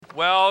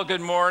Well,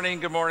 good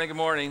morning, good morning, good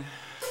morning.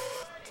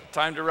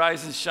 Time to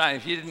rise and shine.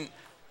 If you didn't,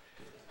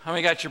 how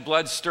many got your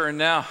blood stirring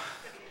now?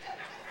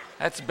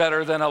 That's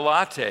better than a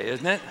latte,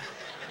 isn't it?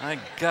 My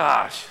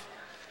gosh.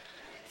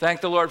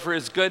 Thank the Lord for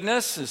his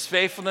goodness, his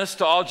faithfulness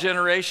to all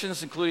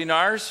generations, including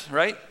ours,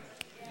 right?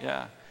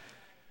 Yeah.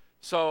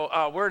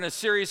 So we're in a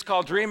series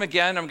called Dream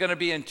Again. I'm going to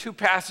be in two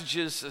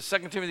passages,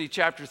 2 Timothy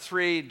chapter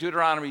 3,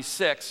 Deuteronomy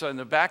 6. So in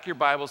the back of your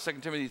Bible, 2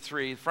 Timothy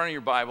 3, in front of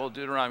your Bible,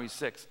 Deuteronomy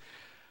 6.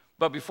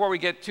 But before we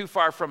get too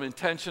far from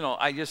intentional,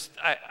 I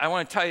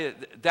want to tell you,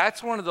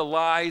 that's one of the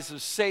lies of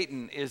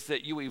Satan, is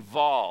that you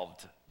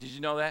evolved. Did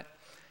you know that?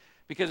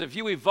 Because if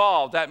you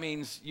evolved, that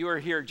means you are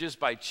here just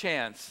by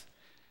chance.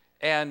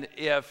 And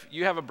if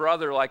you have a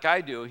brother like I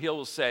do,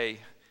 he'll say,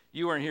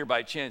 you weren't here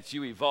by chance,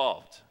 you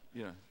evolved.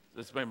 You know,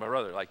 that's my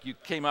brother. Like, you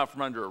came out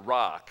from under a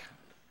rock.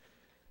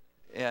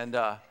 And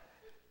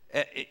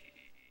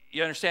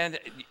you understand,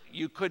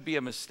 you could be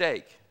a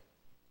mistake.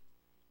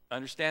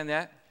 Understand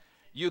that?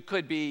 You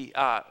could be,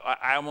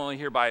 I'm only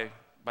here by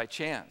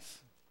chance.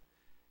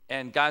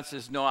 And God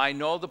says, no, I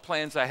know the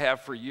plans I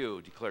have for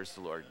you, declares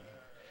the Lord.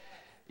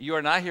 You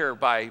are not here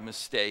by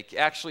mistake.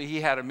 Actually, he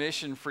had a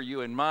mission for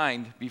you in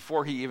mind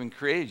before he even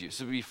created you.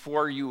 So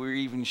before you were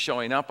even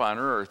showing up on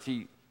earth,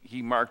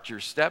 he marked your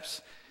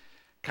steps,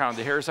 counted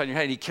the hairs on your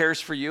head. He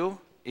cares for you.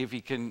 If he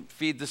can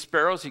feed the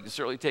sparrows, he can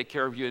certainly take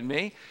care of you and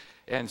me.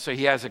 And so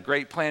he has a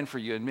great plan for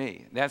you and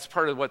me. That's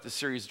part of what the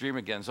series Dream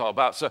Again is all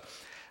about. So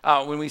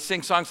when we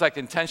sing songs like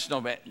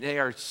Intentional, they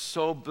are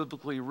so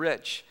biblically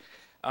rich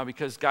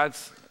because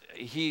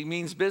he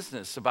means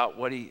business about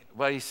what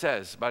he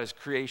says, about his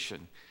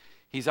creation.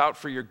 He's out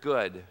for your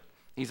good.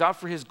 He's out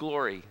for his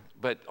glory,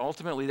 but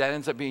ultimately that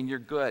ends up being your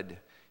good.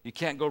 You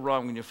can't go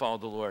wrong when you follow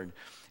the Lord.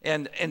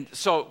 And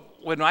so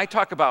when I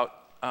talk about,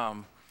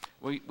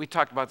 we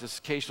talk about this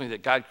occasionally,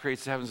 that God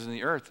creates the heavens and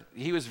the earth.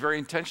 He was very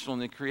intentional in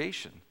the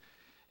creation.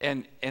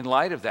 And in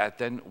light of that,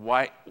 then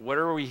what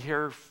are we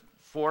here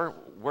for?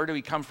 Where do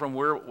we come from?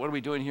 What are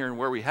we doing here, and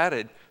where are we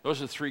headed? Those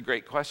are three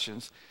great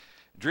questions.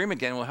 Dream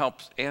Again will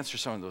help answer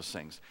some of those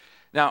things.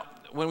 Now,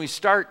 when we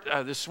start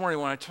this morning,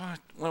 what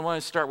I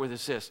want to start with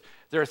is this.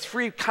 There are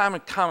three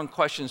common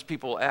questions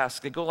people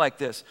ask. They go like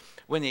this.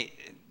 When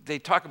they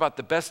talk about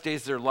the best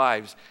days of their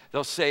lives,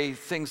 they'll say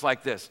things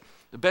like this.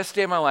 The best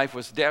day of my life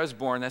was the day I was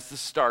born. That's the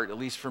start, at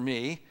least for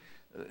me.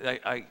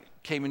 I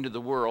came into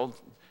the world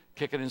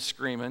kicking and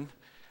screaming.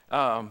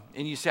 And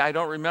you say, I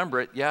don't remember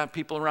it. Yeah,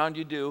 people around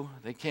you do.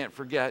 They can't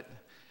forget.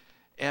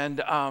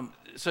 And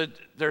so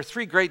there are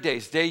three great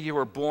days. The day you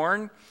were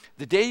born,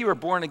 the day you were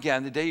born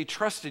again, the day you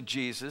trusted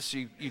Jesus,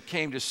 you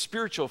came to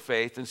spiritual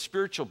faith and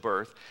spiritual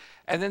birth,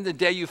 and then the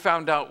day you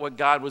found out what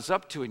God was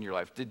up to in your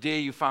life, the day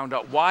you found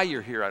out why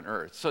you're here on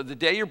earth. So the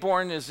day you're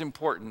born is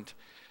important.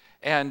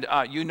 And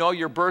you know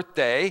your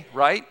birthday,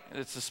 right?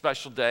 It's a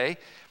special day.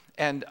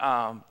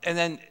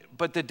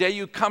 But the day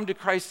you come to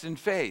Christ in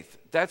faith,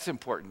 that's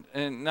important.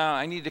 And now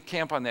I need to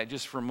camp on that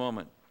just for a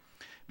moment.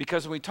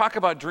 Because when we talk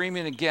about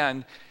dreaming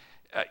again,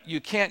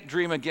 you can't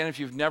dream again if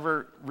you've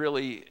never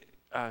really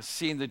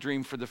seen the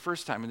dream for the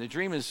first time. And the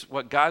dream is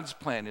what God's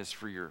plan is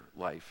for your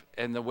life.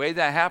 And the way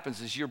that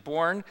happens is you're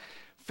born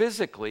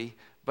physically,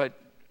 but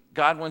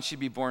God wants you to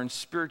be born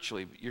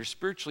spiritually. You're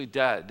spiritually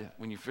dead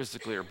when you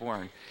physically are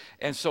born.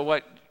 And so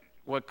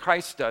what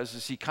Christ does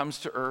is he comes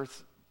to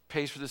earth,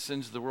 pays for the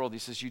sins of the world. He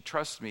says, you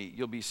trust me,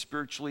 you'll be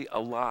spiritually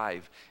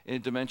alive in a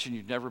dimension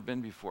you've never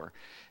been before.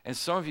 And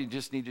some of you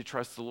just need to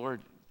trust the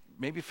Lord,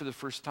 maybe for the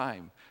first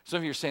time. Some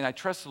of you are saying, I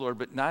trust the Lord,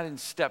 but not in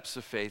steps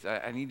of faith.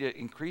 I need to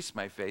increase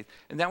my faith.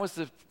 And that was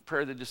the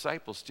prayer of the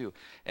disciples too.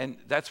 And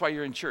that's why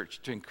you're in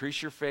church, to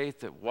increase your faith,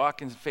 to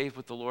walk in faith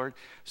with the Lord.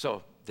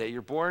 So, day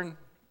you're born.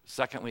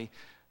 Second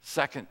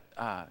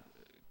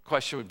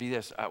question would be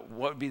this.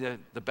 What would be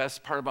the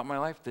best part about my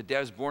life? The day I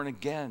was born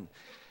again.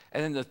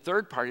 And then the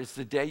third part is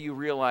the day you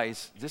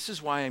realize, this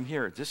is why I'm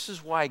here. This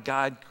is why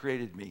God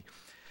created me.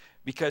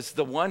 Because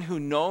the one who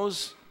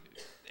knows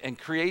and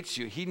creates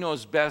you, he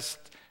knows best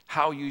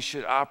how you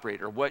should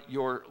operate or what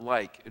you're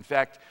like. In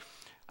fact,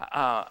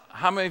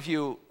 how many of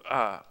you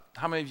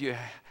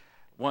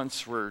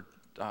once were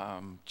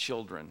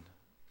children?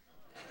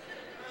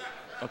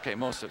 Okay,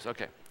 most of us,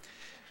 okay.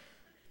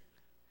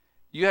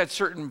 You had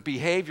certain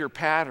behavior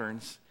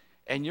patterns,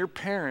 and your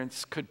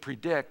parents could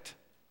predict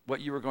what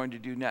you were going to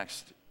do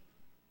next,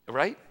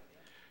 right?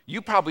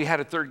 You probably had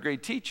a third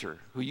grade teacher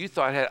who you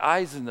thought had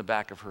eyes in the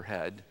back of her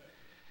head,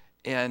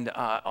 and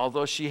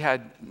although she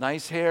had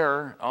nice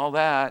hair, all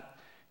that,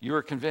 you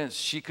were convinced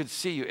she could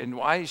see you. And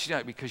why did she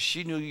not? Because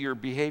she knew your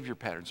behavior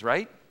patterns,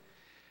 right?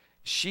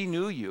 She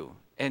knew you,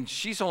 and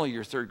she's only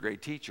your third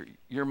grade teacher.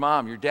 Your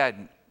mom, your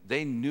dad,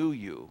 they knew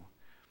you.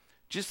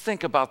 Just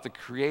think about the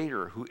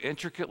Creator who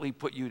intricately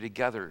put you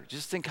together.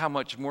 Just think how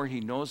much more he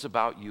knows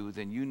about you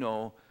than you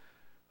know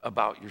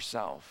about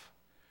yourself.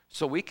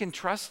 So we can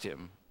trust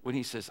him when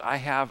he says, I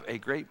have a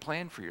great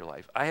plan for your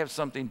life. I have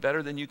something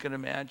better than you can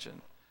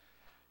imagine.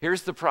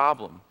 Here's the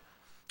problem.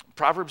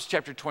 Proverbs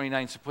chapter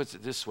 29 puts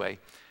it this way.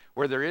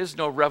 Where there is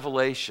no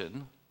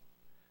revelation,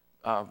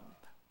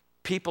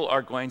 people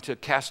are going to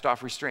cast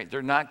off restraint.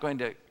 They're not going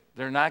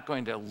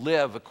to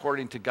live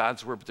according to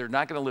God's word, but they're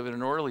not going to live in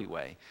an orderly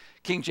way.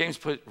 King James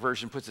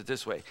Version puts it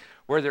this way: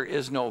 where there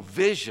is no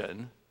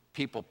vision,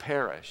 people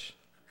perish.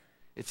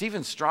 It's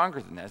even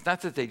stronger than that. It's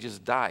not that they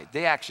just died.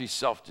 They actually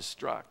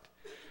self-destruct.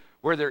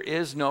 Where there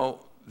is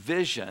no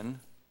vision,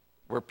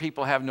 where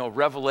people have no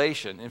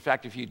revelation. In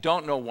fact, if you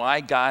don't know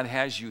why God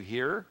has you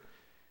here,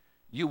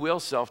 you will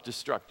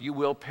self-destruct. You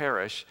will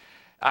perish.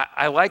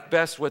 I like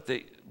best what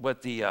the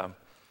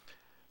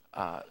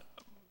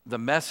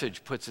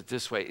Message puts it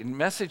this way. And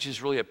Message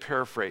is really a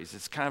paraphrase.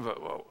 It's kind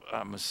of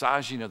a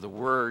massaging of the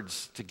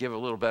words to give a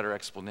little better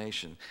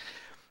explanation.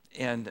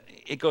 And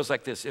it goes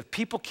like this: if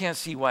people can't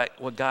see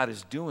what God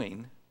is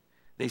doing,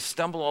 they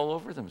stumble all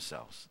over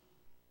themselves.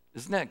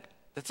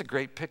 That's a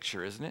great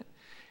picture, isn't it?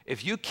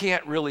 If you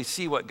can't really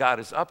see what God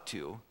is up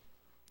to,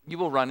 you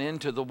will run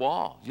into the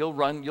wall. You'll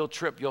run, you'll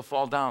trip, you'll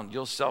fall down,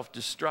 you'll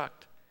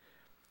self-destruct.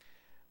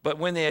 But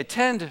when they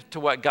attend to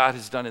what God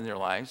has done in their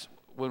lives,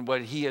 when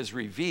what he has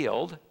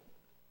revealed,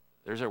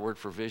 there's our word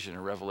for vision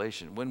or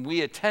revelation. When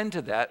we attend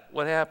to that,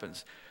 what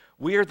happens?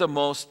 We are the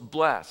most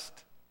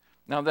blessed.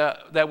 Now,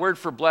 that word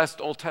for blessed,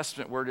 Old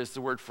Testament word, is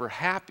the word for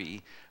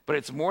happy, but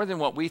it's more than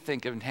what we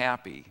think of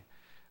happy.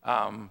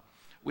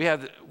 We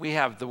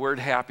have the word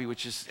happy,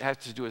 which has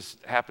to do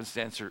with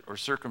happenstance or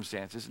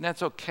circumstances, and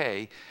that's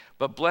okay,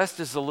 but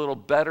blessed is a little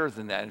better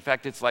than that. In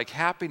fact, it's like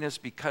happiness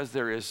because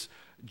there is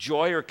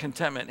joy or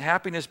contentment.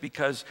 Happiness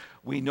because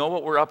we know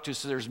what we're up to,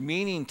 so there's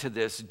meaning to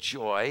this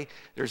joy,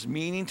 there's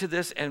meaning to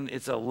this, and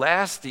it's a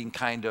lasting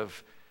kind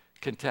of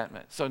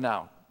contentment. So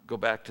now, go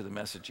back to the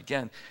message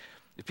again.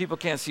 If people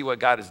can't see what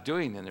God is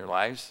doing in their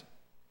lives,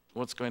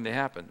 what's going to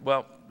happen?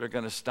 Well, they're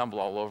going to stumble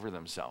all over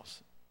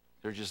themselves.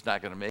 They're just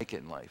not going to make it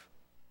in life.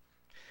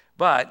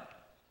 But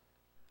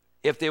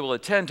if they will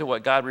attend to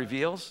what God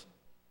reveals,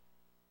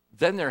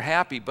 then they're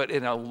happy, but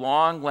in a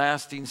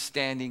long-lasting,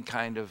 standing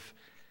kind of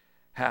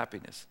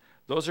happiness.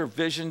 Those are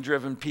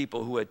vision-driven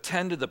people who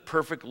attend to the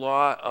perfect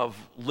law of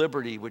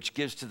liberty, which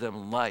gives to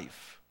them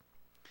life.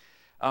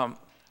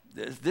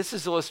 This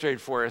is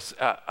illustrated for us.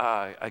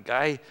 A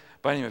guy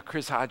by the name of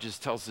Chris Hodges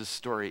tells this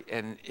story,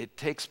 and it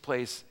takes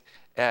place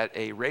at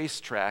a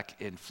racetrack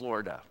in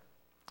Florida.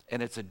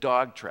 And it's a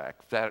dog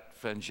track. That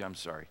offends you, I'm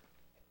sorry.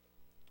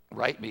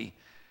 Write me.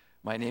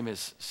 My name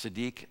is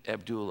Sadiq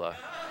Abdullah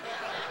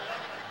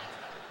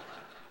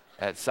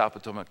at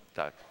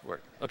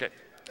SouthPotomac.org. Okay.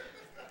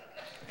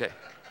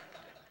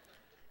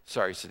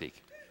 Sorry, Sadiq.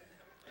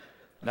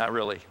 Not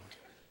really.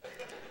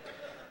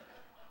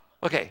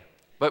 Okay,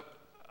 but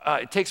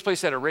it takes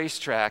place at a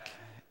racetrack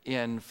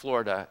in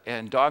Florida,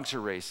 and dogs are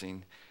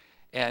racing.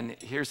 And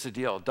here's the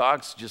deal.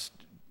 Dogs just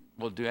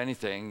will do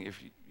anything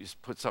if you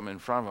just put something in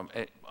front of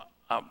them.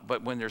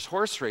 But when there's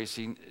horse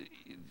racing,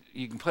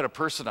 you can put a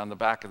person on the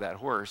back of that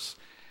horse,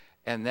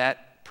 and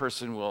that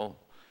person will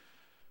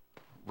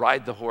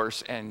ride the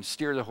horse and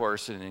steer the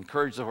horse and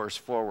encourage the horse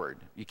forward.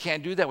 You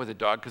can't do that with a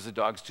dog because the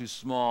dog's too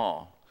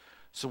small.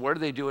 So what do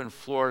they do in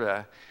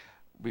Florida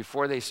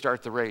before they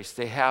start the race?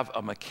 They have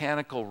a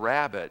mechanical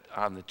rabbit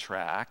on the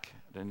track.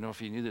 I don't know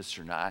if you knew this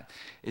or not.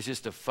 It's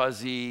just a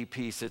fuzzy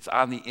piece. It's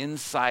on the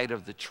inside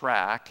of the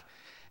track.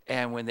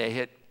 And when they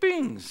hit,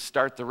 bing,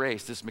 start the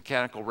race, this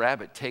mechanical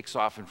rabbit takes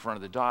off in front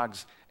of the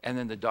dogs, and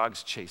then the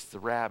dogs chase the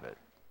rabbit.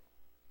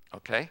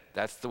 Okay?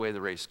 That's the way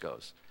the race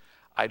goes.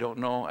 I don't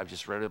know. I've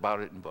just read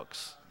about it in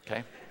books.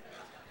 Okay?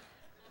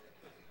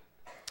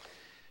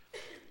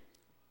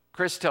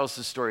 Chris tells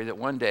the story that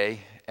one day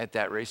at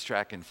that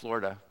racetrack in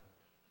Florida,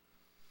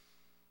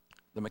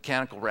 the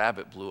mechanical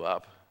rabbit blew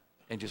up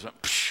and just went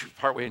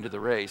partway into the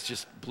race,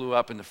 just blew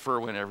up and the fur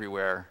went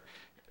everywhere.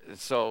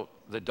 So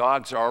the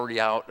dogs are already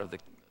out of the,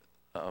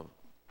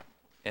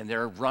 and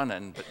they're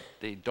running, but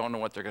they don't know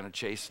what they're going to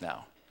chase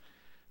now.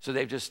 So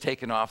they've just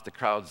taken off, the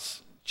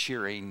crowd's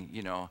cheering,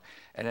 you know,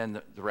 and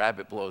then the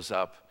rabbit blows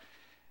up,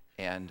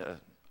 and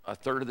a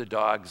third of the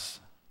dogs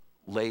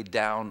laid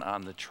down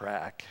on the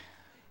track.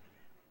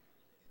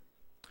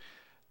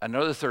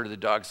 Another third of the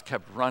dogs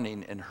kept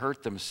running and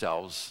hurt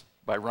themselves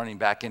by running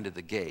back into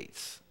the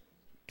gates,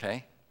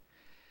 okay?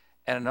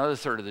 And another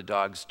third of the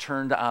dogs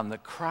turned on the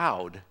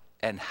crowd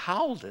and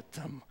howled at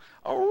them.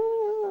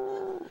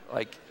 Oh,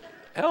 like,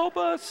 help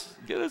us,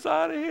 get us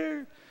out of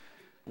here.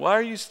 Why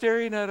are you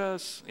staring at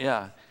us?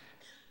 Yeah.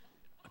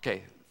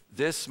 Okay,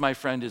 this, my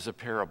friend, is a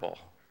parable.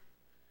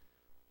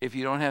 If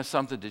you don't have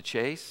something to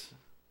chase,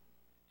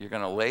 you're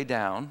going to lay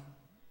down.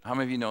 How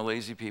many of you know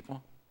lazy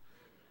people?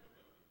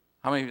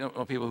 How many of you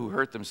know people who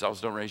hurt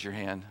themselves? Don't raise your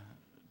hand.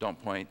 Don't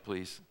point,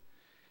 please.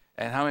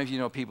 And how many of you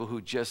know people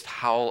who just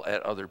howl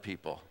at other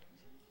people?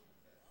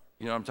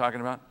 You know what I'm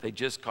talking about? They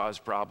just cause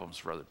problems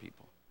for other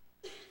people.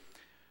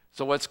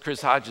 So what's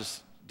Chris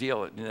Hodges'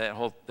 deal in that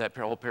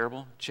whole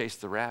parable? Chase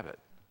the rabbit.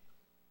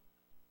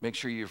 Make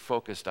sure you're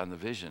focused on the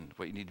vision,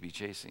 what you need to be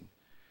chasing.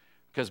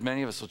 Because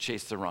many of us will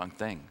chase the wrong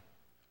thing,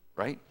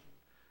 right?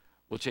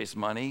 We'll chase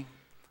money.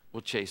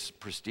 We'll chase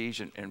prestige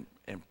and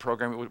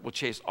programming. We'll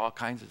chase all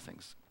kinds of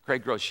things.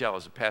 Craig Groeschel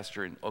is a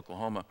pastor in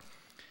Oklahoma,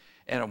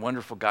 and a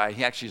wonderful guy.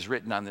 He actually has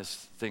written on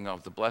this thing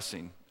of the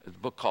blessing, a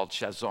book called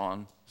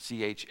Chazon,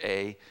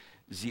 Chazon.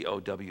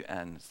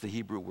 It's the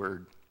Hebrew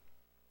word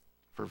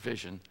for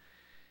vision.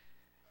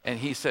 And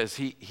he says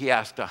he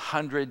asked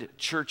 100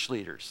 church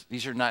leaders.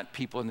 These are not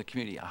people in the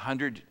community.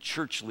 100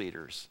 church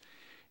leaders.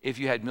 If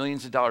you had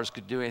millions of dollars,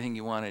 could do anything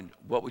you wanted,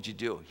 what would you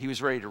do? He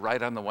was ready to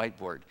write on the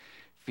whiteboard,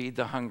 feed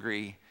the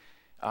hungry,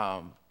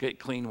 get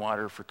clean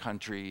water for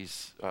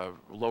countries,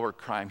 lower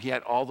crime. He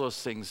had all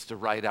those things to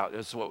write out.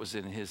 That's what was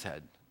in his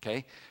head,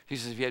 okay? He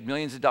says, if you had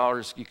millions of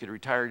dollars, you could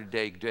retire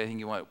today, you could do anything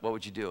you want, what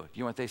would you do? Do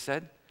you know what they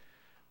said?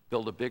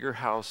 Build a bigger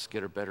house,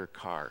 get a better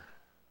car.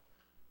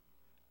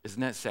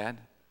 Isn't that sad?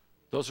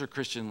 Those are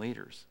Christian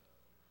leaders.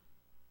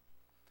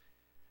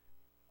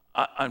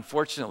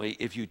 Unfortunately,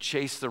 if you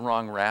chase the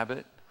wrong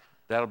rabbit,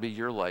 that'll be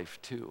your life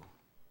too.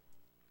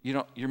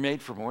 You're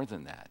made for more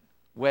than that.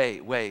 Way,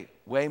 way,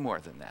 way more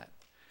than that.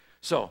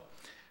 So,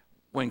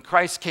 when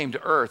Christ came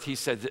to earth, he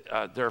said,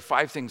 there are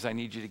 5 things I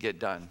need you to get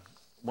done.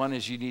 One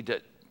is you need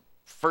to,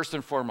 first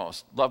and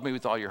foremost, love me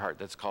with all your heart.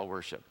 That's called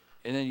worship.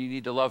 And then you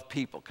need to love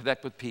people,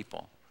 connect with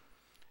people.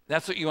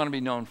 That's what you want to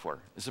be known for,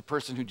 is a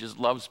person who just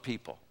loves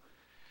people.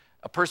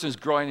 A person who's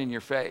growing in your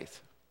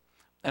faith,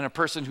 and a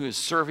person who is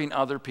serving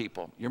other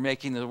people. You're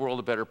making the world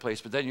a better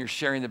place, but then you're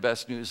sharing the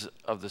best news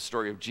of the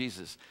story of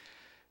Jesus.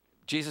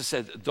 Jesus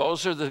said,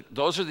 those are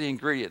the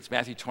ingredients,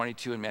 Matthew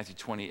 22 and Matthew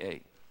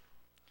 28.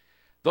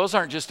 Those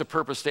aren't just a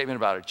purpose statement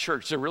about a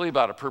church. They're really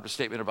about a purpose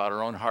statement about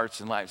our own hearts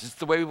and lives. It's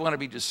the way we want to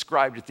be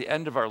described at the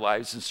end of our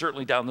lives, and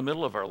certainly down the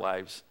middle of our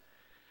lives.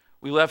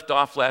 We left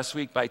off last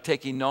week by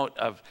taking note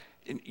of,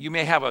 you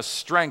may have a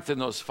strength in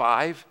those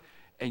 5,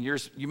 and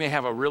you may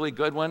have a really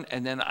good one,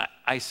 and then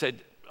I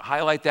said,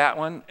 highlight that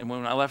one, and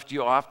when I left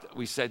you off,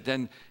 we said,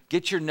 then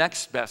get your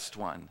next best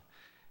one,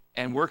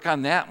 and work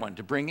on that one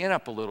to bring it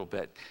up a little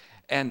bit.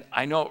 And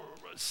I know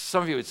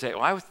some of you would say,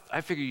 well, I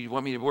figured you'd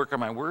want me to work on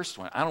my worst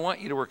one. I don't want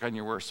you to work on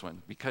your worst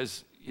one,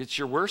 because it's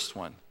your worst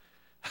one.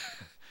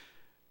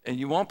 And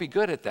you won't be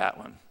good at that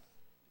one.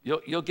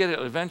 You'll get it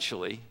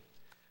eventually,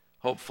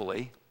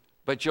 hopefully,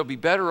 but you'll be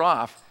better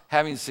off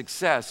having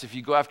success if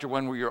you go after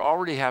one where you're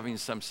already having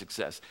some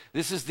success.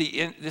 This is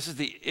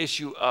the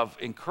issue of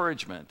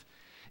encouragement.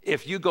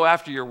 If you go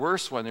after your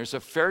worst one, there's a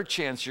fair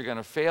chance you're going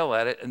to fail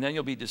at it, and then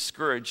you'll be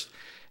discouraged,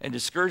 and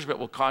discouragement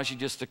will cause you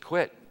just to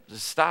quit, to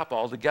stop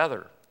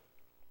altogether.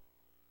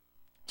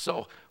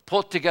 So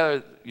pull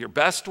together your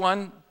best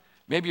one.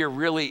 Maybe you're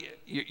really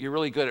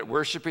good at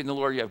worshiping the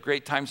Lord. You have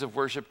great times of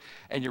worship,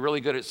 and you're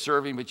really good at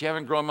serving, but you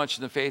haven't grown much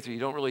in the faith, or you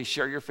don't really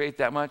share your faith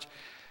that much.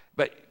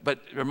 But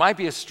there might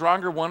be a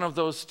stronger one of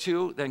those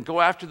two. Then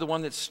go after the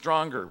one that's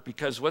stronger,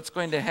 because what's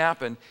going to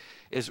happen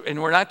is,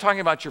 and we're not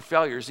talking about your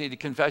failures. You need to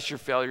confess your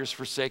failures,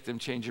 forsake them,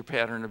 change your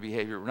pattern of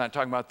behavior. We're not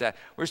talking about that.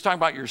 We're just talking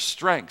about your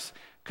strengths,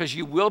 because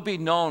you will be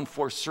known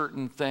for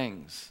certain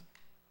things.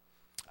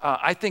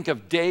 I think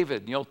of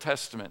David in the Old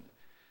Testament,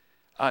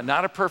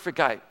 not a perfect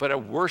guy, but a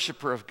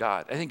worshiper of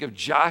God. I think of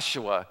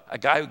Joshua, a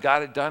guy who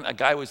got it done, a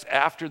guy who was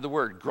after the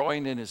word,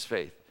 growing in his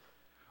faith.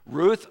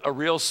 Ruth, a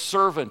real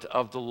servant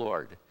of the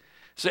Lord.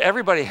 So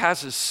everybody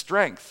has his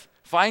strength.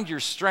 Find your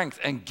strength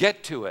and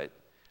get to it.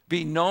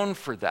 Be known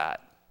for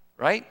that,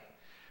 right?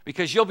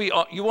 Because you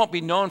won't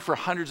be known for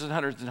hundreds and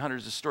hundreds and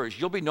hundreds of stories.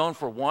 You'll be known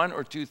for 1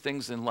 or 2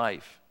 things in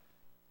life.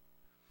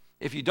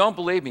 If you don't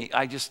believe me,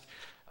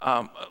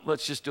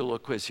 let's just do a little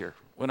quiz here.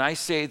 When I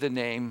say the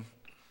name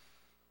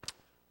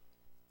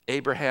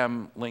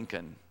Abraham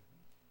Lincoln,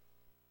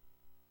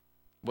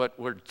 what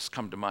words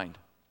come to mind?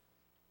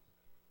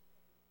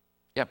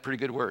 Yeah, pretty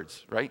good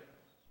words, right?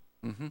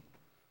 Mm-hmm.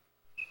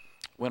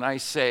 When I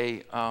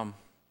say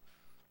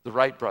the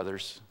Wright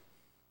brothers,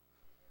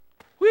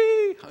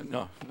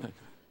 no.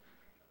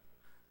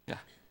 Yeah.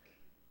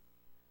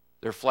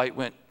 Their flight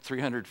went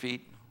 300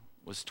 feet,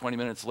 was 20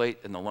 minutes late,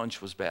 and the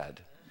lunch was bad.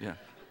 Yeah.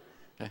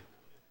 Okay.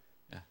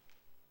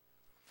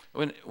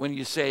 Yeah. When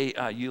you say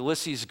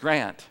Ulysses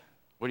Grant,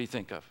 what do you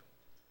think of?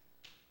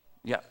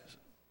 Yeah.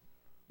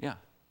 Yeah.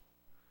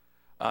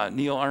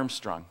 Neil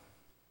Armstrong.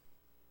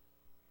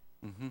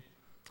 Mm-hmm.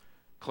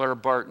 Clara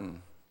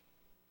Barton.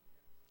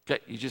 Okay,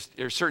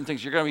 there's certain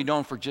things you're going to be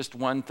known for just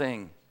one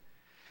thing.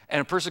 And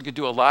a person could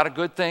do a lot of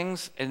good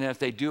things, and if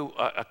they do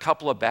a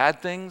couple of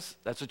bad things,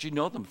 that's what you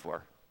know them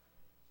for.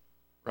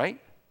 Right?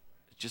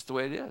 It's just the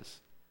way it is.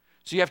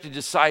 So you have to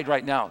decide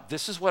right now,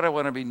 this is what I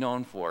want to be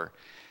known for.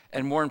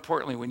 And more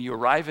importantly, when you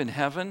arrive in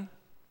heaven,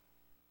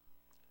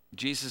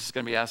 Jesus is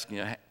going to be asking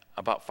you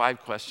about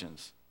 5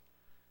 questions.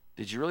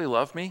 Did you really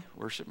love me?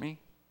 Worship me?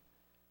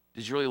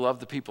 Did you really love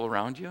the people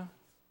around you?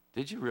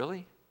 Did you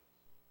really?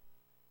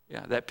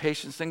 Yeah, that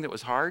patience thing that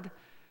was hard?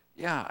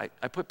 Yeah,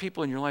 I put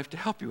people in your life to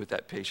help you with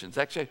that patience.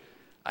 Actually,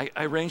 I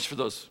arranged for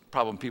those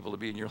problem people to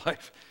be in your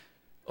life.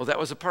 Oh, that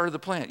was a part of the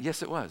plan.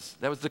 Yes, it was.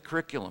 That was the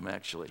curriculum,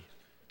 actually.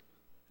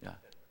 Yeah,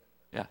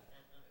 yeah.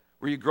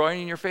 Were you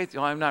growing in your faith?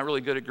 Oh, I'm not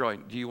really good at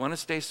growing. Do you want to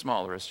stay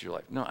small the rest of your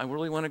life? No, I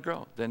really want to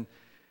grow. Then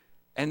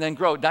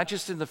grow, not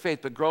just in the faith,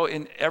 but grow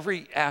in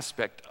every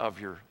aspect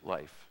of your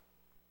life.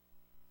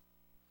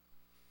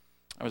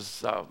 I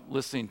was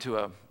listening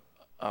to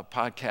a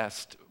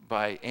podcast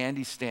by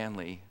Andy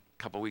Stanley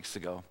a couple weeks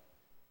ago.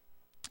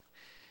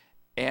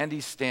 Andy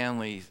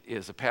Stanley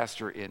is a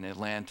pastor in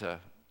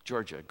Atlanta,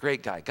 Georgia.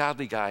 Great guy,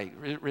 godly guy,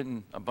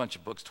 written a bunch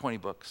of books, 20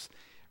 books.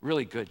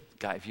 Really good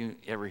guy. If you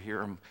ever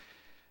hear him,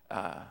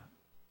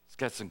 he's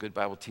got some good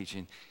Bible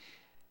teaching.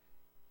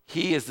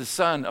 He is the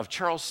son of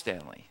Charles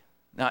Stanley.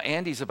 Now,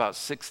 Andy's about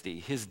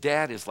 60. His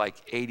dad is like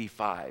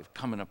 85,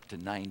 coming up to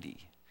 90.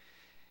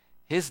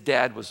 His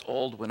dad was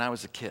old when I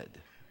was a kid.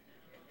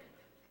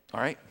 All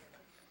right?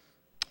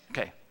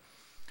 Okay.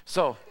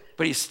 So,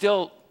 but he's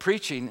still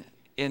preaching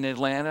in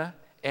Atlanta,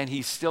 and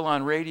he's still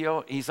on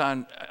radio. He's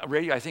on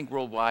radio, I think,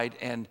 worldwide,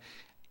 and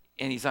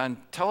he's on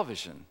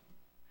television.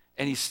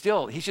 And he's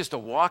just a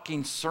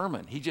walking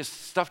sermon.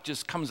 Stuff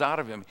just comes out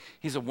of him.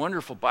 He's a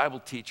wonderful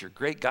Bible teacher,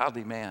 great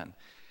godly man.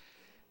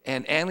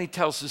 And Andy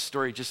tells this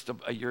story just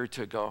a year or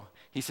two ago.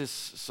 He says,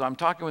 so I'm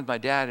talking with my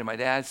dad, and my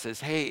dad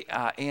says, hey,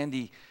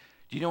 Andy,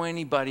 do you know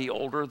anybody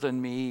older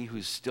than me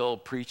who's still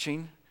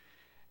preaching?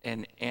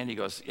 And Andy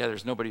goes, yeah,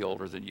 there's nobody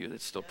older than you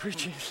that's still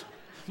preaching.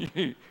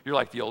 You're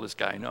like the oldest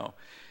guy I know.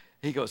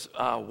 He goes,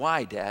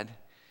 why, Dad?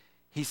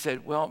 He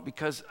said, well,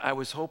 because I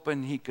was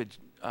hoping he could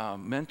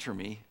mentor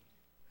me,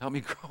 help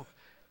me grow.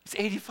 He's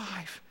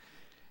 85.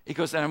 He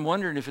goes, and I'm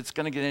wondering if it's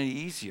going to get any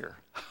easier.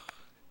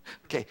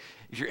 Okay,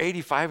 if you're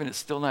 85 and it's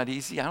still not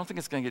easy, I don't think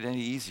it's going to get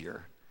any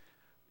easier.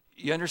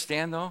 You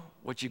understand, though,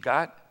 what you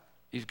got?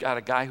 You've got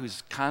a guy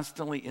who's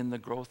constantly in the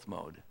growth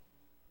mode.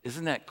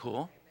 Isn't that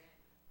cool?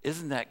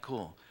 Isn't that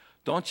cool?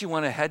 Don't you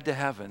want to head to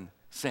heaven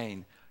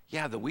saying,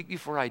 yeah, the week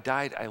before I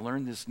died, I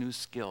learned this new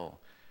skill,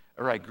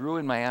 or I grew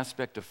in my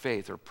aspect of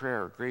faith or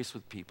prayer or grace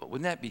with people.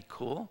 Wouldn't that be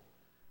cool?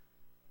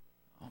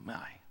 Oh,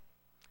 my.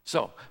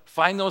 So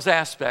find those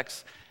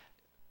aspects,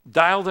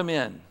 dial them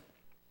in,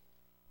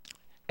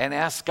 and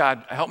ask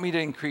God, help me to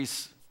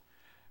increase,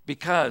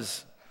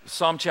 because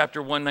Psalm chapter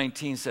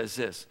 119 says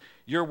this,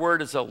 your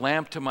word is a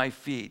lamp to my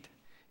feet.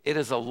 It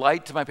is a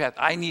light to my path.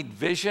 I need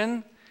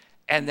vision,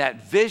 and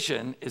that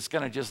vision is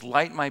going to just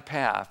light my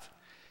path.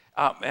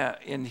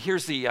 And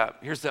here's the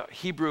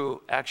Hebrew,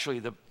 actually,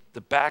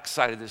 the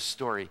backside of this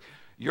story.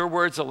 Your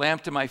word's a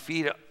lamp to my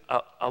feet,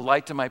 a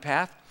light to my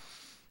path.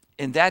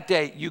 In that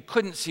day, you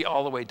couldn't see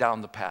all the way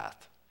down the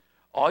path.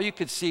 All you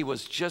could see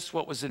was just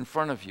what was in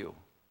front of you.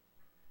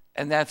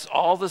 And that's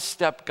all the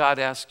step God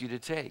asked you to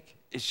take.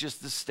 It's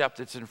just the step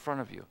that's in front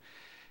of you.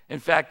 In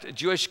fact, a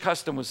Jewish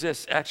custom was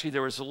this. Actually,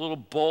 there was a little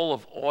bowl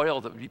of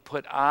oil that would be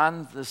put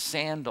on the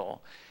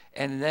sandal,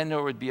 and then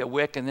there would be a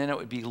wick, and then it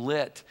would be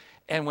lit.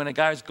 And when a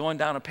guy was going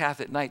down a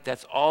path at night,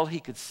 that's all he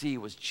could see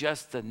was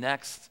just the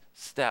next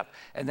step.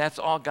 And that's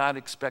all God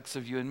expects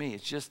of you and me.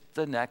 It's just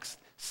the next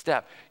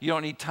step. You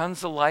don't need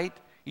tons of light.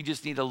 You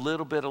just need a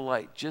little bit of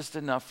light, just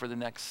enough for the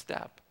next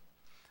step.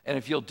 And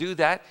if you'll do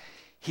that,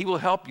 he will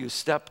help you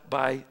step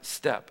by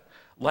step.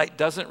 Light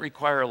doesn't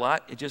require a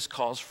lot. It just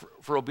calls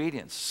for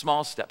obedience,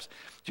 small steps.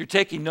 If you're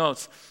taking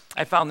notes,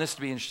 I found this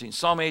to be interesting.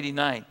 Psalm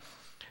 89,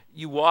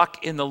 you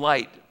walk in the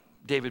light,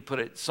 David put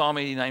it, Psalm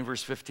 89,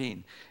 verse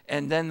 15.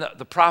 And then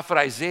the prophet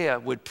Isaiah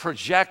would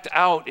project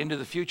out into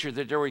the future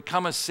that there would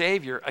come a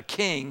Savior, a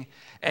king,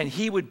 and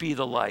he would be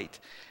the light.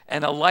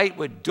 And a light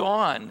would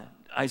dawn,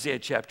 Isaiah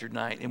chapter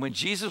 9. And when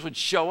Jesus would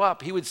show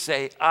up, he would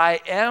say,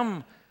 I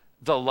am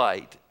the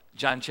light.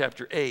 John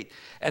chapter 8.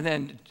 And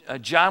then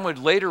John would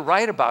later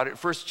write about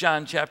it, 1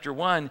 John chapter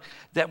 1,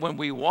 that when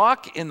we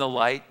walk in the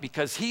light,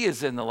 because he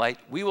is in the light,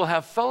 we will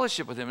have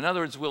fellowship with him. In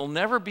other words, we'll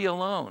never be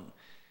alone.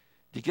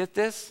 Do you get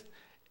this?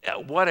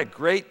 What a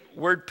great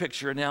word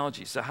picture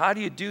analogy. So how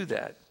do you do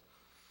that?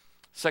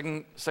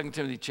 2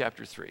 Timothy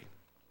chapter 3,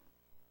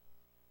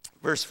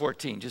 verse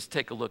 14. Just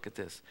take a look at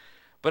this.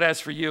 But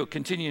as for you,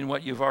 continue in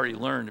what you've already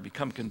learned and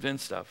become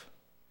convinced of,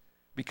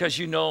 because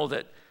you know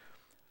that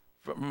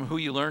from who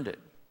you learned it.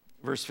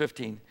 Verse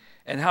 15,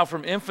 and how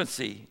from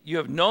infancy you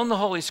have known the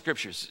Holy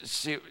Scriptures.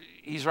 See,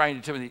 he's writing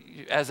to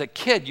Timothy, as a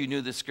kid you knew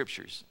the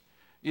Scriptures.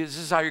 This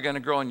is how you're going to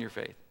grow in your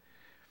faith,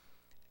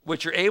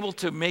 which are able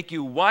to make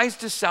you wise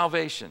to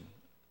salvation.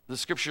 The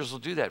Scriptures will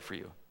do that for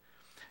you.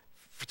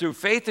 Through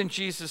faith in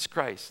Jesus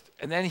Christ.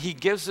 And then he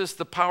gives us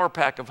the power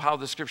pack of how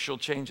the Scripture will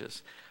change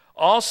us.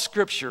 All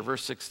Scripture,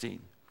 verse 16,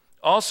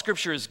 all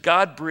Scripture is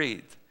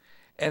God-breathed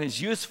and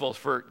is useful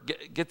for,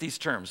 get these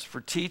terms,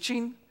 for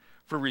teaching,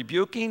 for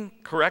rebuking,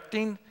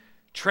 correcting,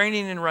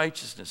 training in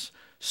righteousness,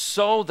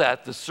 so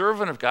that the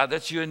servant of God,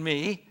 that's you and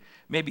me,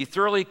 may be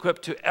thoroughly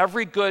equipped to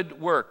every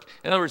good work.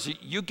 In other words,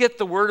 you get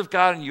the word of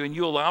God in you and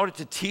you allow it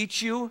to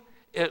teach you,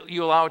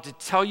 you allow it to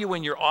tell you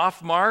when you're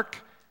off mark,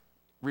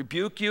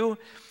 rebuke you,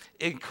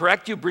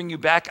 correct you, bring you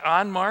back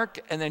on mark,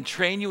 and then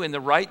train you in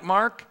the right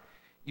mark.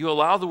 You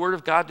allow the word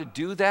of God to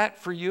do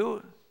that for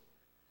you.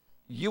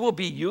 You will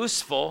be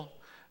useful,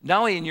 not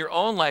only in your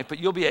own life, but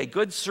you'll be a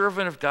good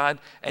servant of God,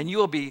 and you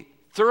will be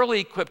thoroughly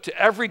equipped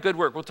to every good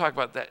work. We'll talk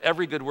about that,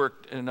 every good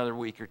work, in another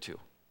week or two.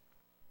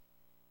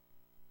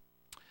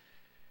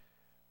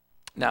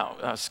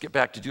 Now, skip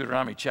back to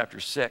Deuteronomy chapter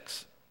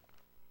 6.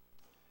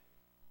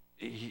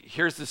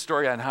 Here's the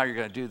story on how you're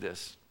going to do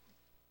this.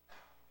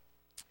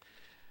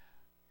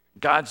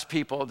 God's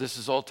people, this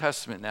is Old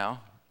Testament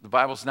now. The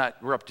Bible's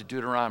not, we're up to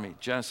Deuteronomy.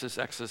 Genesis,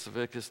 Exodus,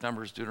 Leviticus,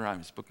 Numbers,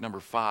 Deuteronomy. It's book number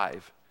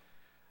 5.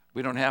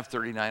 We don't have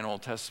 39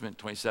 Old Testament,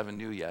 27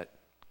 New yet,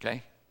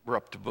 okay? We're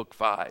up to book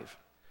 5.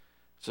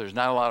 So there's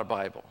not a lot of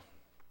Bible.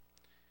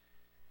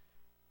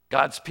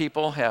 God's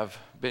people have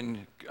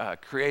been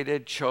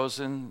created,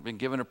 chosen, been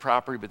given a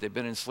property, but they've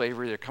been in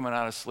slavery. They're coming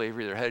out of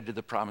slavery. They're headed to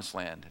the promised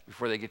land.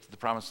 Before they get to the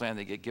promised land,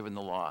 they get given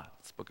the law.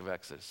 It's the book of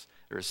Exodus.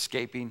 They're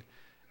escaping.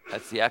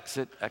 That's the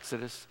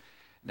Exodus.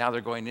 Now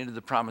they're going into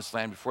the promised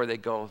land. Before they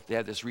go, they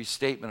have this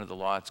restatement of the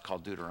law. It's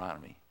called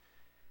Deuteronomy.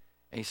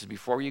 And he says,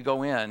 before you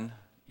go in,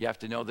 you have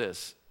to know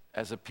this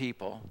as a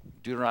people.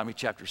 Deuteronomy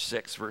chapter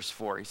 6, verse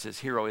 4. He says,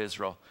 Hear, O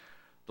Israel,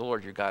 the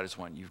Lord your God is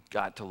one. You've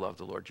got to love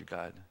the Lord your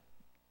God.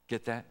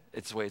 Get that?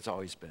 It's the way it's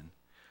always been.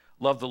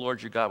 Love the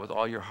Lord your God with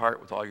all your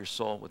heart, with all your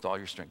soul, with all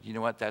your strength. You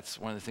know what? That's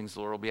one of the things the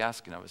Lord will be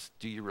asking of us.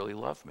 Do you really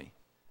love me?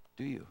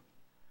 Do you?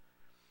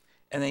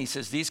 And then he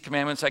says, these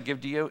commandments I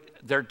give to you,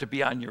 they're to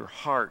be on your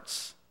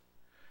hearts.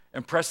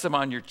 Impress them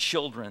on your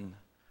children.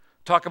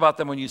 Talk about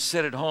them when you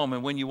sit at home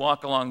and when you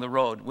walk along the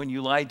road, when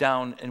you lie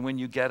down and when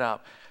you get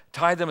up.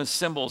 Tie them as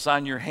symbols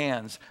on your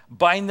hands.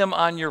 Bind them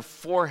on your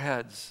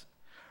foreheads.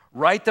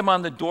 Write them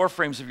on the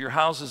doorframes of your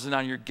houses and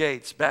on your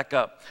gates. Back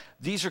up.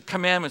 These are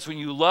commandments. When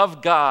you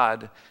love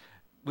God,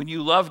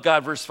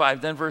 verse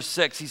 5, then verse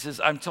 6, he says,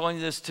 I'm telling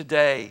you this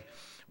today.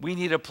 We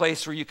need a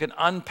place where you can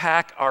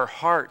unpack our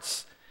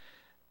hearts.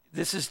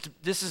 This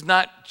is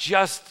not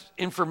just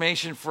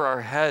information for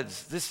our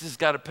heads. This has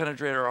got to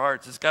penetrate our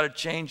hearts. It's got to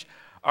change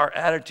our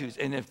attitudes.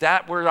 And if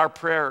that were our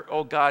prayer,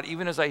 oh God,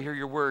 even as I hear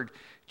your word,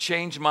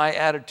 change my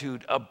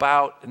attitude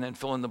about, and then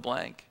fill in the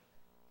blank.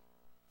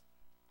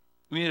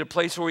 We need a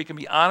place where we can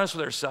be honest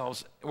with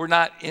ourselves. We're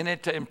not in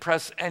it to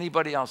impress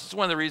anybody else. It's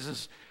one of the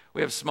reasons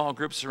we have small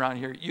groups around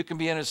here. You can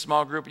be in a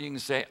small group and you can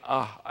say,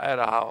 I had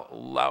a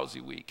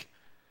lousy week.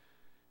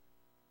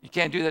 You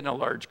can't do that in a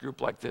large group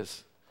like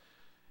this.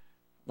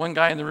 One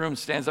guy in the room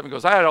stands up and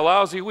goes, I had a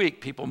lousy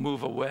week. People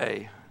move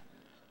away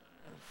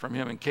from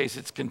him in case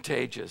it's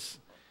contagious.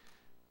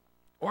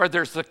 Or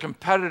there's the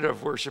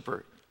competitive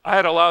worshiper. I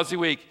had a lousy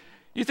week.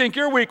 You think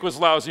your week was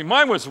lousy.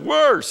 Mine was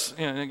worse.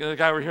 The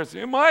guy over here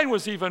says, mine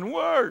was even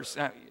worse.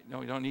 No,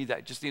 we don't need that.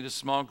 You just need a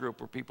small group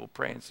where people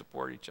pray and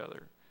support each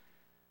other.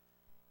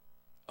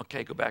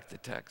 Okay, go back to the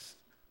text.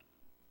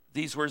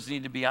 These words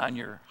need to be on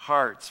your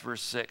hearts,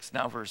 verse 6.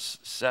 Now verse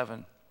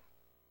 7.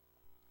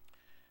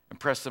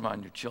 Impress them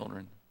on your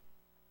children.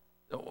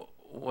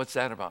 What's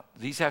that about?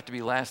 These have to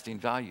be lasting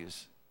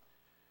values.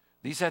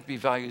 These have to be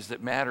values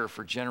that matter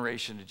for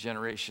generation to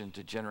generation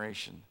to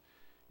generation.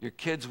 Your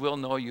kids will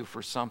know you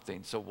for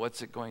something, so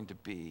what's it going to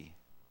be?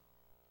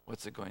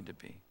 What's it going to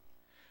be?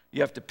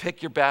 You have to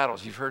pick your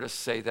battles. You've heard us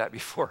say that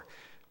before,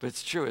 but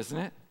it's true, isn't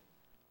it?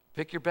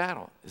 Pick your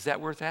battle. Is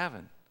that worth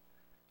having?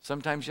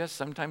 Sometimes yes,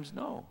 sometimes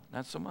no,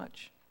 not so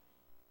much.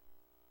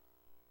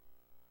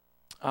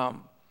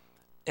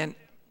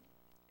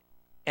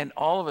 And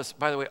all of us,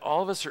 by the way,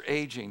 all of us are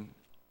aging.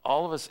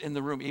 All of us in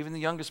the room, even the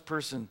youngest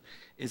person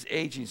is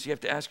aging. So you have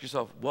to ask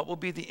yourself, what will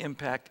be the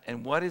impact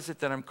and what is it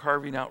that I'm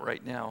carving out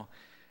right now?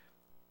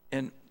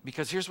 And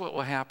because here's what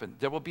will happen.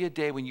 There will be a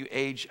day when you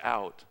age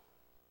out.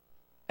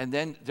 And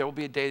then there will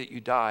be a day that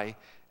you die.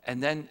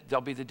 And then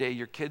there'll be the day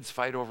your kids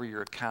fight over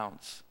your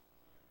accounts.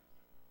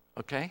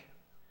 Okay?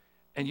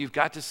 And you've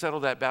got to settle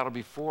that battle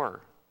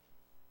before.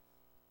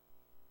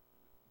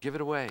 Give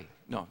it away.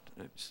 No,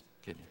 just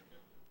kidding.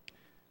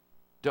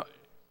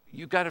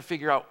 You've got to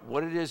figure out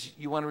what it is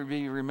you want to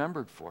be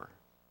remembered for.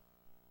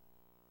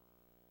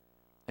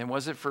 And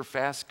was it for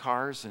fast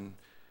cars and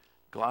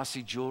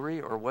glossy jewelry,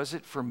 or was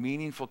it for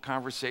meaningful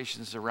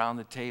conversations around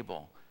the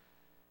table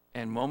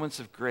and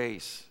moments of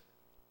grace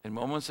and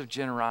moments of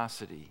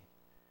generosity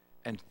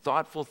and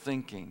thoughtful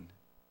thinking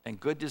and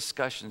good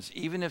discussions,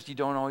 even if you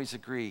don't always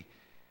agree?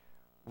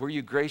 Were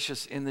you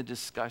gracious in the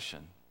discussion?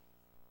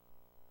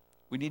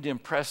 We need to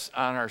impress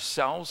on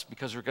ourselves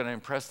because we're going to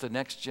impress the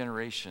next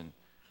generation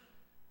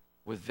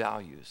with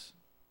values.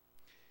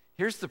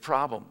 Here's the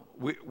problem.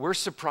 We're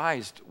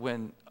surprised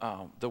when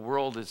the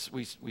world is,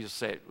 we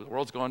say, the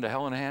world's going to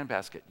hell in a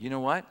handbasket. You know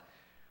what?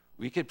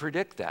 We could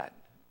predict that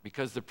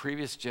because the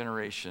previous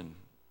generation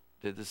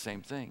did the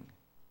same thing.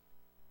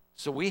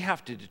 So we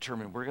have to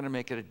determine we're going to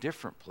make it a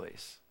different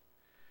place.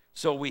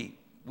 So we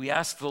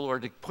ask the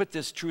Lord to put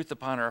this truth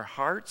upon our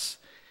hearts,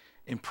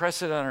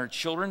 impress it on our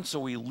children, so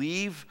we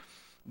leave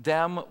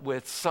them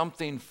with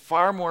something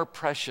far more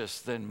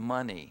precious than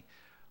money,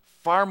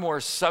 far more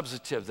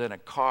substantive than a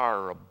car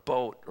or a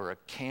boat or a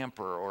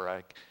camper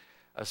or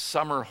a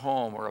summer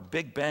home or a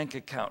big bank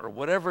account or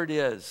whatever it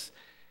is.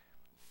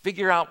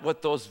 Figure out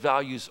what those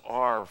values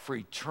are for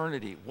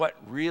eternity, what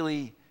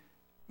really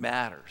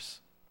matters.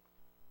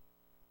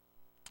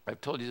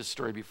 I've told you this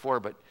story before,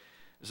 but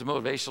there's a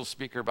motivational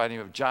speaker by the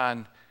name of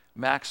John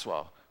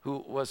Maxwell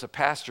who was a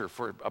pastor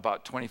for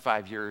about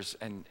 25 years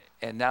and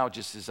now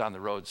just is on the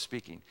road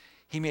speaking.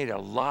 He made a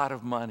lot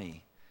of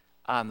money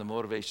on the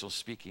motivational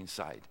speaking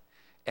side.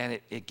 And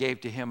it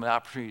gave to him an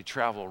opportunity to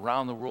travel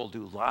around the world,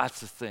 do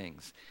lots of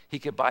things. He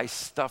could buy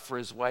stuff for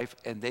his wife,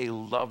 and they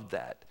loved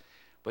that.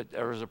 But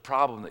there was a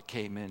problem that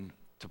came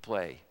into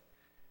play.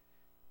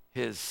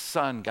 His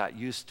son got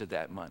used to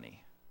that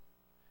money.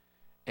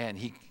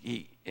 And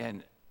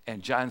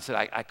and John said,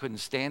 I couldn't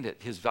stand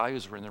it. His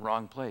values were in the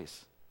wrong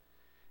place.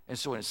 And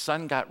so when his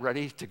son got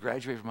ready to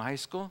graduate from high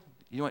school,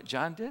 you know what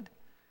John did?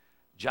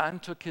 John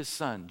took his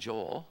son,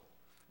 Joel,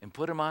 and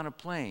put him on a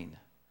plane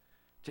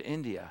to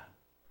India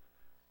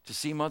to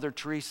see Mother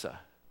Teresa,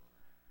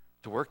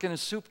 to work in a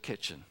soup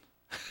kitchen.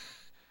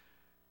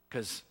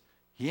 Because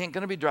he ain't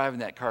going to be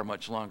driving that car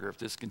much longer if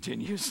this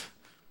continues.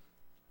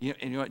 And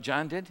you know what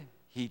John did?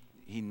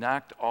 He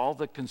knocked all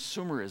the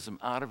consumerism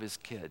out of his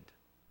kid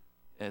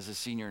as a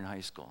senior in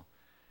high school.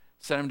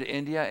 Sent him to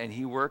India, and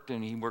he worked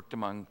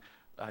among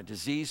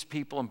diseased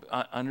people and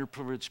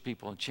underprivileged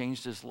people, and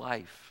changed his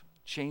life.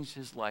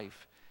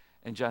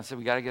 And John said,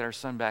 we got to get our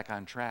son back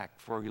on track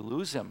before we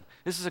lose him.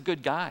 This is a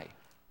good guy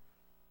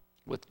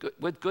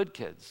with good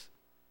kids.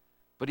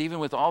 But even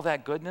with all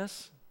that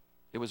goodness,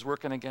 it was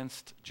working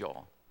against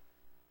Joel.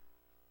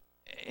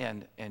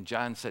 And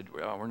John said,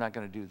 well, we're not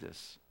going to do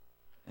this.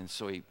 And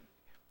so he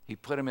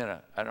put him in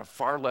a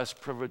far less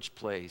privileged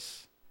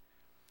place.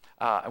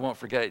 I won't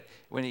forget it.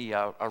 When he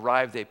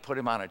arrived, they put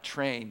him on a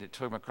train that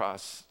took him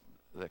across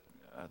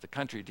the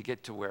country to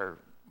get to where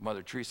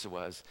Mother Teresa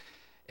was.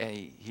 And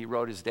he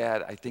wrote his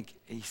dad, I think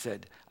he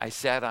said, I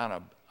sat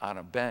on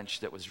a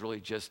bench that was really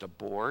just a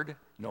board,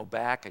 no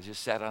back. I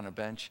just sat on a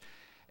bench,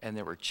 and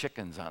there were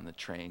chickens on the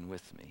train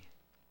with me.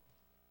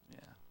 Yeah.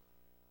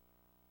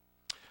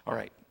 All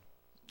right,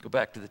 go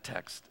back to the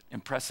text.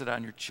 Impress it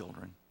on your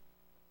children.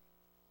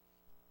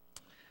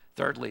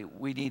 Thirdly,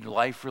 we need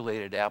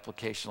life-related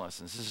application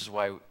lessons. This is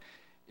why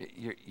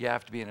you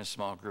have to be in a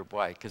small group.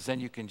 Why? Because then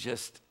you can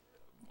just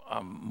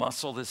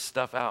muscle this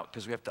stuff out,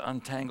 because we have to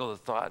untangle the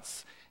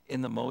thoughts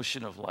in the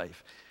motion of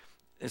life.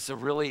 It's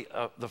really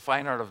the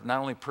fine art of not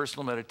only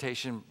personal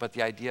meditation, but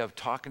the idea of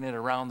talking it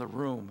around the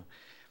room.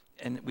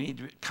 And we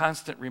need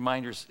constant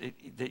reminders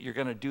that you're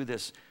going to do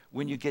this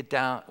when you get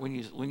down, when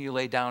you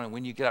lay down, and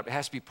when you get up. It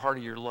has to be part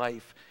of your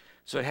life.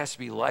 So it has to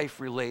be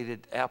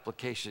life-related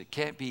application. It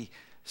can't be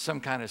some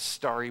kind of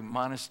starry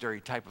monastery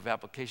type of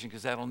application,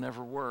 because that'll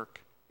never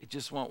work. It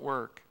just won't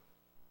work.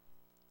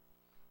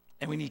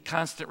 And we need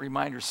constant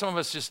reminders. Some of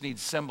us just need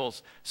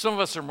symbols. Some of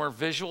us are more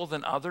visual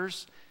than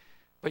others,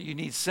 but you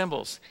need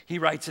symbols. He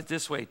writes it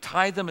this way: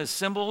 tie them as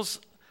symbols,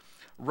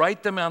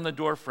 write them on the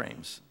door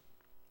frames.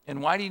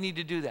 And why do you need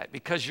to do that?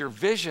 Because your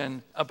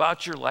vision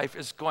about your life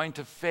is going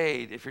to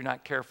fade if you're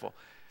not careful.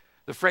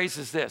 The phrase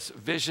is this: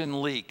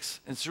 vision leaks.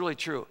 And it's really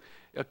true.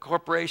 A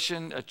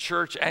corporation, a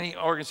church, any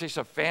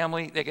organization, a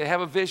family, they can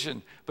have a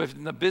vision, but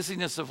in the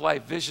busyness of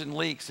life, vision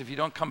leaks if you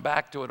don't come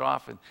back to it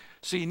often.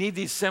 So you need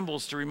these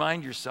symbols to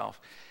remind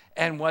yourself.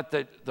 And what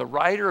the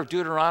writer of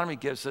Deuteronomy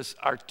gives us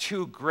are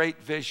two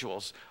great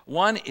visuals.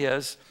 One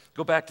is,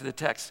 go back to the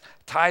text,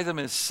 tie them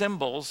as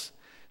symbols.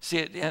 See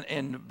it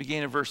in the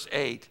beginning of verse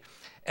 8.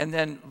 And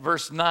then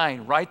verse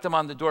 9, write them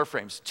on the door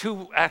frames.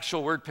 Two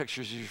actual word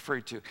pictures he's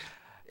referred to.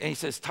 And he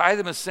says, tie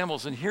them as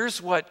symbols. And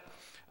here's what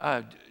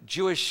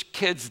Jewish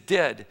kids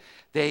did.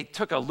 They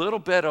took a little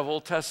bit of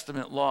Old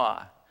Testament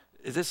law.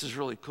 This is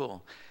really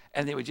cool.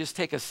 And they would just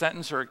take a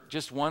sentence or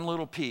just one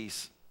little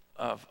piece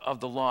of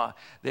the law.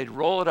 They'd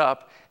roll it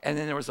up, and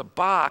then there was a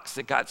box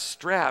that got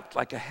strapped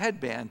like a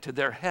headband to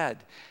their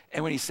head.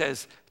 And when he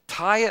says,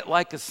 tie it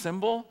like a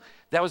symbol,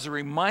 that was a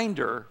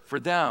reminder for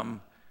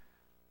them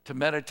to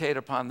meditate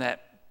upon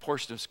that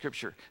portion of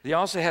Scripture. They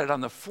also had it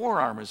on the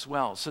forearm as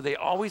well, so they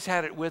always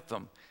had it with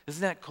them.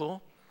 Isn't that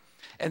cool?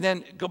 And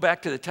then go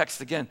back to the text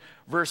again,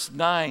 verse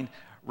 9,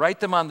 write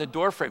them on the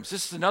door frames.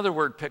 This is another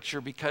word picture,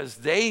 because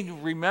they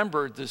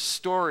remembered the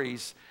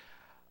stories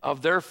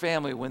of their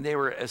family when they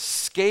were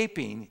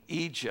escaping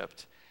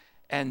Egypt.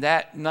 And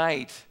that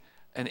night,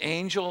 an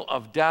angel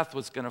of death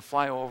was going to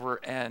fly over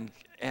and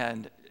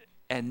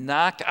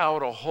knock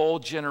out a whole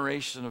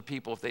generation of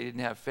people if they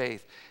didn't have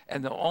faith.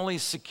 And the only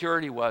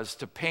security was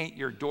to paint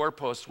your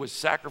doorpost with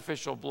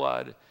sacrificial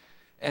blood.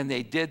 And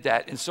they did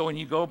that. And so when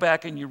you go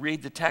back and you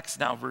read the text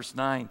now, verse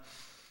 9,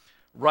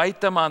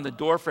 write them on the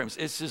door frames.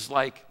 It's just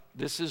like,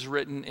 this is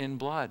written in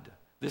blood.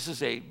 This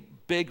is a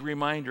big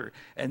reminder.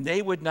 And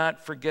they would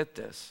not forget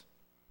this.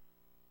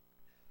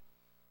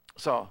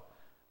 So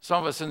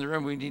some of us in the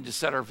room, we need to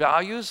set our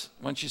values.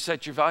 Once you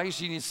set your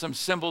values, you need some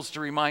symbols to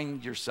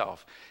remind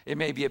yourself. It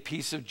may be a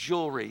piece of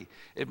jewelry.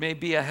 It may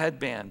be a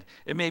headband.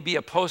 It may be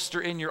a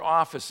poster in your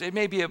office. It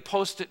may be a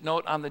Post-it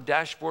note on the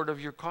dashboard of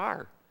your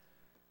car.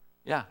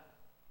 Yeah.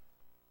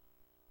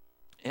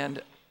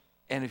 And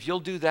if you'll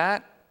do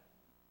that,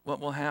 what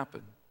will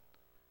happen?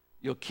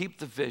 You'll keep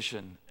the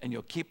vision, and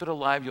you'll keep it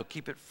alive. You'll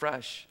keep it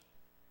fresh.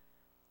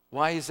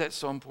 Why is that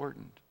so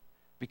important?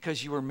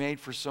 Because you were made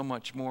for so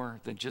much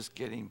more than just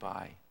getting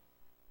by.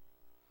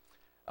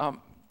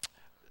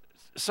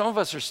 Some of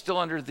us are still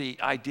under the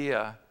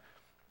idea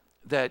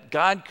that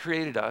God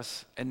created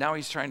us, and now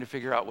he's trying to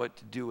figure out what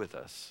to do with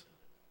us.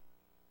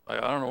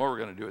 Like, I don't know what we're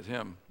going to do with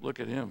him. Look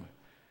at him.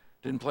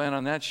 Didn't plan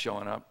on that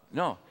showing up.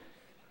 No.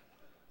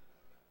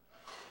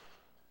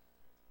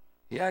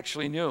 He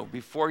actually knew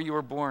before you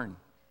were born,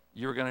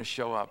 you were going to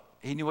show up.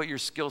 He knew what your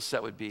skill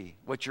set would be,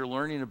 what your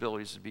learning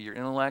abilities would be, your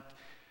intellect,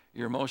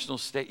 your emotional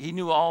state. He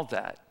knew all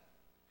that.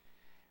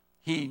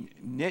 He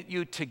knit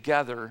you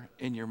together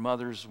in your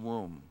mother's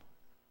womb.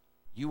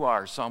 You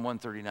are, Psalm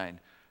 139,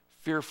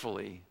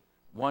 fearfully,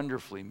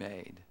 wonderfully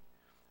made.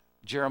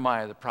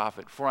 Jeremiah the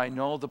prophet, for I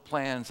know the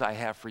plans I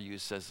have for you,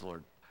 says the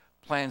Lord.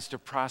 Plans to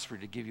prosper,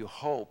 to give you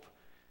hope,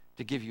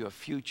 to give you a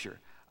future.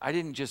 I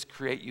didn't just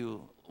create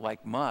you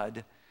like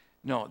mud.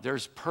 No,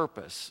 there's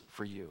purpose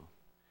for you.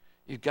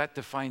 You've got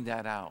to find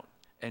that out.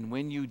 And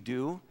when you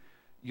do,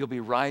 you'll be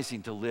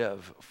rising to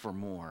live for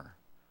more,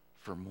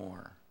 for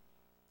more,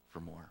 for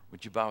more.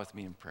 Would you bow with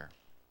me in prayer?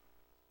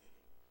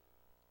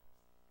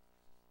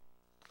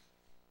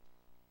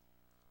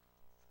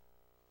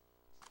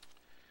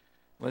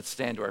 Let's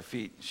stand to our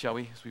feet, shall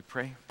we, as we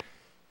pray?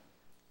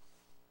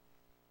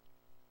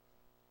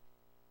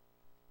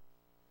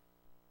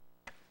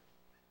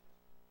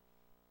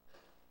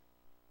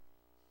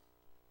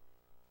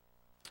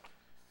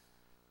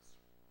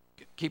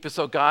 Keep us,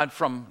 oh God,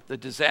 from the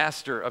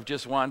disaster of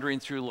just wandering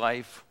through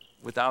life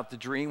without the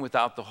dream,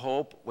 without the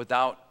hope,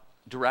 without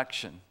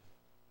direction.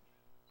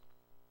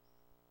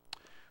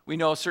 We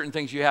know certain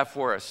things you have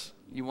for us.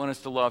 You want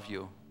us to love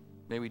you.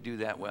 May we do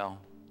that well.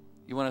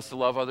 You want us to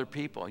love other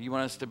people. You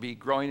want us to be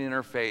growing in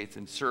our faith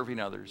and serving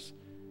others,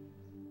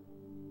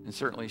 and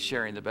certainly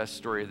sharing the best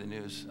story of the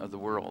news of the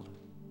world.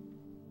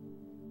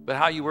 But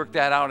how you work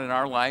that out in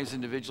our lives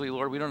individually,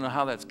 Lord, we don't know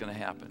how that's going to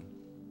happen.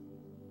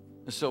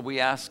 And so we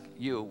ask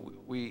you,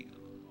 we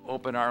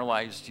open our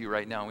lives to you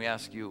right now, and we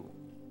ask you,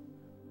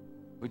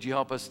 would you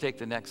help us take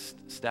the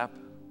next step?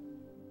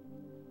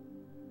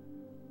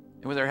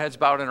 And with our heads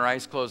bowed and our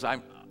eyes closed,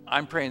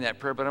 I'm praying that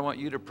prayer, but I want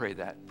you to pray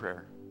that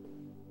prayer.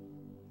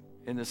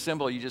 In the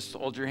symbol, you just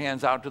hold your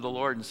hands out to the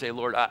Lord and say,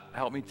 Lord,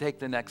 help me take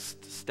the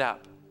next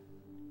step.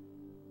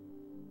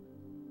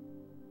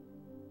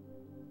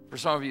 For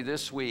some of you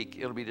this week,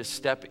 it'll be to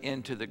step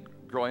into the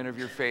growing of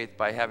your faith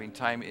by having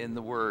time in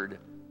the Word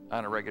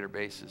on a regular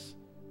basis.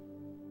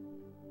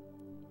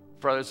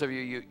 For others of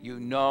you, you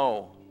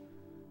know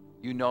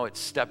it's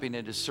stepping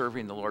into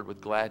serving the Lord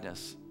with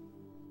gladness.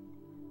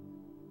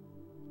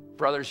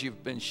 For others,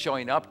 you've been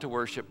showing up to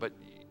worship, but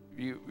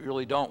you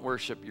really don't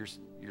worship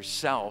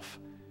yourself.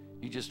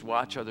 You just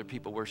watch other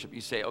people worship.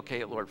 You say,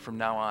 okay, Lord, from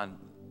now on,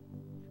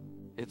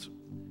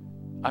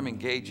 I'm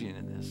engaging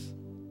in this.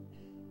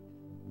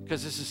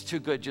 Because this is too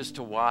good just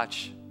to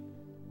watch.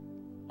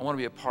 I want to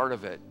be a part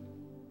of it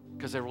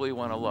because I really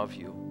want to love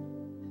you.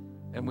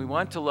 And we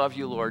want to love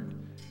you, Lord,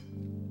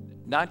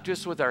 not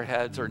just with our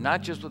heads or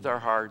not just with our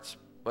hearts,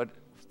 but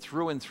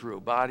through and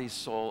through, body,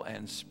 soul,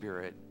 and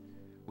spirit.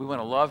 We want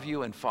to love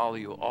you and follow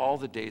you all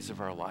the days of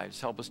our lives.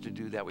 Help us to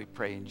do that, we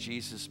pray, in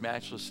Jesus'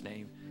 matchless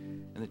name.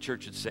 And the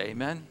church would say,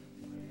 amen.